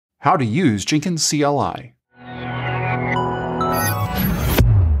How to use Jenkins CLI.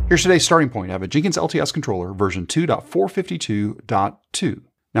 Here's today's starting point. I have a Jenkins LTS controller version 2.452.2.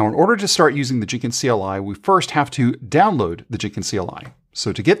 Now, in order to start using the Jenkins CLI, we first have to download the Jenkins CLI.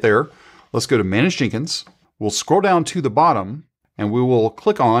 So to get there, let's go to Manage Jenkins. We'll scroll down to the bottom and we will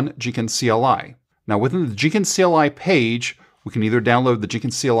click on Jenkins CLI. Now, within the Jenkins CLI page, we can either download the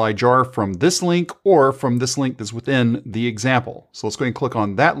Jenkins CLI jar from this link or from this link that's within the example. So let's go ahead and click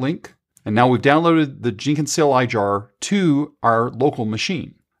on that link. And now we've downloaded the Jenkins CLI jar to our local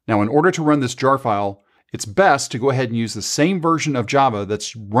machine. Now, in order to run this jar file, it's best to go ahead and use the same version of Java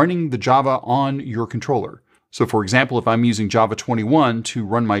that's running the Java on your controller. So for example, if I'm using Java 21 to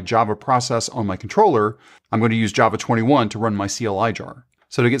run my Java process on my controller, I'm going to use Java 21 to run my CLI jar.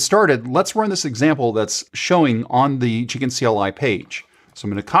 So to get started, let's run this example that's showing on the Jenkins CLI page. So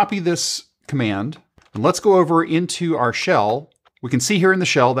I'm going to copy this command and let's go over into our shell. We can see here in the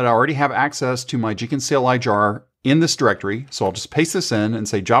shell that I already have access to my Jenkins CLI jar in this directory. So I'll just paste this in and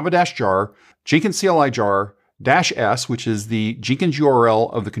say java-jar, Jenkins CLI jar -s, which is the Jenkins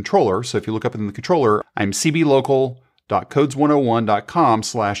URL of the controller. So if you look up in the controller, I'm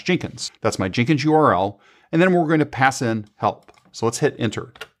cblocal.codes101.com/Jenkins. That's my Jenkins URL. And then we're going to pass in help. So let's hit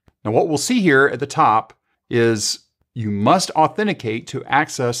enter. Now what we'll see here at the top is you must authenticate to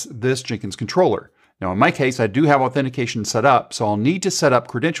access this Jenkins controller. Now in my case, I do have authentication set up, so I'll need to set up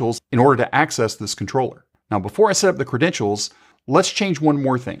credentials in order to access this controller. Now before I set up the credentials, let's change one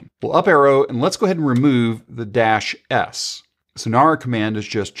more thing. We'll up arrow and let's go ahead and remove the -s. So now our command is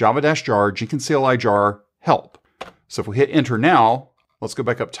just java-jar, Jenkins CLI jar, help. So if we hit enter now, let's go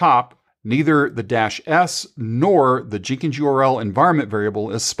back up top. Neither the -s nor the Jenkins URL environment variable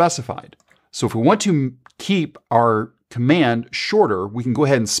is specified. So if we want to keep our command shorter, we can go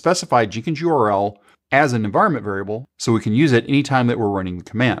ahead and specify Jenkins URL as an environment variable so we can use it anytime that we're running the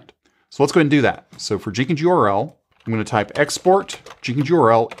command. So let's go ahead and do that. So for Jenkins URL, I'm going to type export Jenkins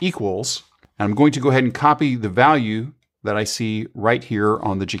URL equals, and I'm going to go ahead and copy the value that I see right here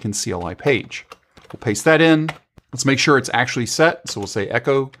on the Jenkins CLI page. We'll paste that in. Let's make sure it's actually set. So we'll say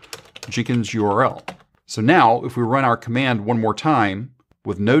echo Jenkins URL. So now if we run our command one more time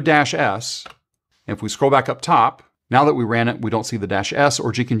with no -s, and if we scroll back up top, now that we ran it, we don't see the -s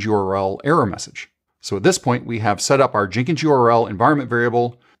or Jenkins URL error message. So at this point, we have set up our Jenkins URL environment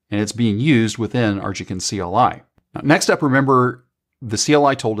variable, and it's being used within our Jenkins CLI. Now, next up, remember the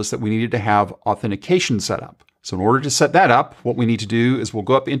CLI told us that we needed to have authentication set up. So in order to set that up, what we need to do is we'll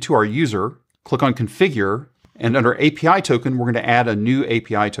go up into our user, click on configure, and under API token, we're going to add a new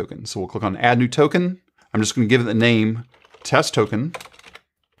API token. So we'll click on add new token. I'm just going to give it the name test token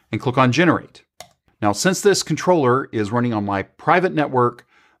and click on generate. Now, since this controller is running on my private network,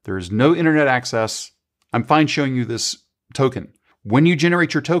 there is no internet access, I'm fine showing you this token. When you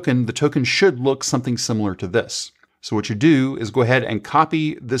generate your token, the token should look something similar to this. So what you do is go ahead and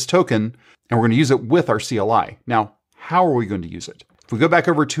copy this token, and we're going to use it with our CLI. Now, how are we going to use it? If we go back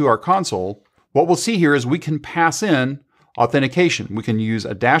over to our console, what we'll see here is we can pass in authentication. We can use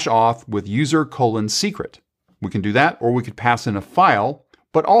a -auth with user:secret. We can do that, or we could pass in a file,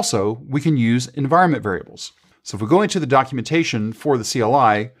 but also we can use environment variables. So if we go into the documentation for the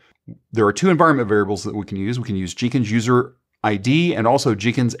CLI, there are two environment variables that we can use. We can use Jenkins user ID and also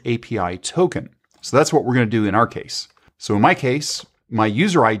Jenkins API token. So that's what we're going to do in our case. So in my case, my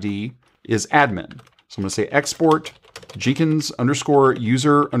user ID is admin. So I'm going to say export Jenkins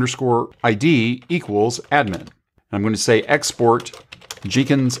 _user_ID equals admin. And I'm going to say export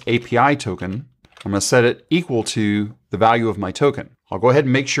Jenkins API token. I'm going to set it equal to the value of my token. I'll go ahead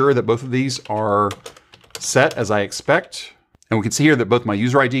and make sure that both of these are set as I expect. And we can see here that both my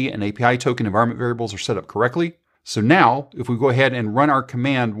user ID and API token environment variables are set up correctly. So now if we go ahead and run our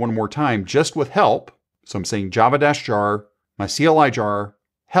command one more time just with help, so I'm saying java-jar, my CLI jar,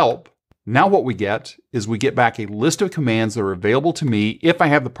 help. Now what we get is we get back a list of commands that are available to me if I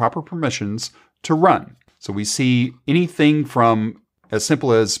have the proper permissions to run. So we see anything from as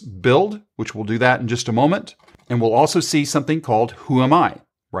simple as build, which we'll do that in just a moment. And we'll also see something called who am I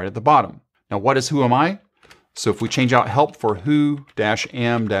right at the bottom. Now what is who am I? So if we change out help for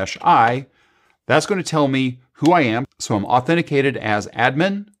who-am-I, that's going to tell me who I am. So I'm authenticated as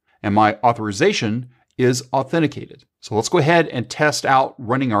admin and my authorization is authenticated. So let's go ahead and test out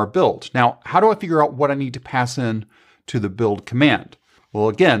running our build. Now, how do I figure out what I need to pass in to the build command? Well,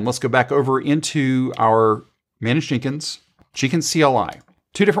 again, let's go back over into our Manage Jenkins, Jenkins CLI.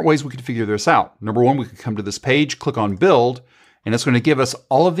 Two different ways we could figure this out. Number one, we could come to this page, click on build, and it's going to give us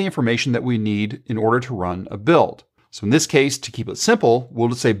all of the information that we need in order to run a build. So in this case, to keep it simple, we'll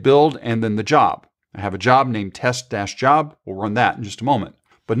just say build and then the job. I have a job named test-job. We'll run that in just a moment.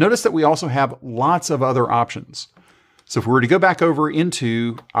 But notice that we also have lots of other options. So if we were to go back over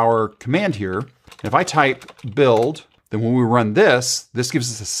into our command here, and if I type build, then when we run this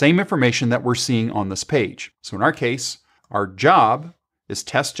gives us the same information that we're seeing on this page. So in our case, our job is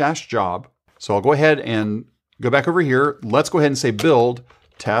test-job. So I'll go ahead and go back over here. Let's go ahead and say build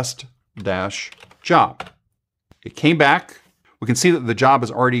test-job. It came back. We can see that the job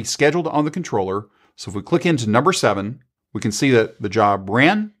is already scheduled on the controller. So if we click into number 7, we can see that the job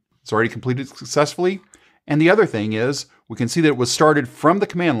ran. It's already completed successfully. And the other thing is we can see that it was started from the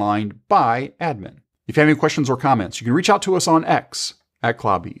command line by admin. If you have any questions or comments, you can reach out to us on X at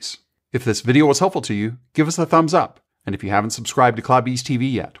CloudBees. If this video was helpful to you, give us a thumbs up. And if you haven't subscribed to CloudBees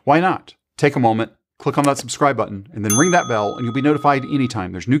TV yet, why not? Take a moment, click on that subscribe button, and then ring that bell, and you'll be notified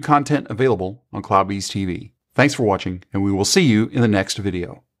anytime there's new content available on CloudBees TV. Thanks for watching, and we will see you in the next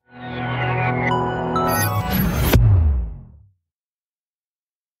video.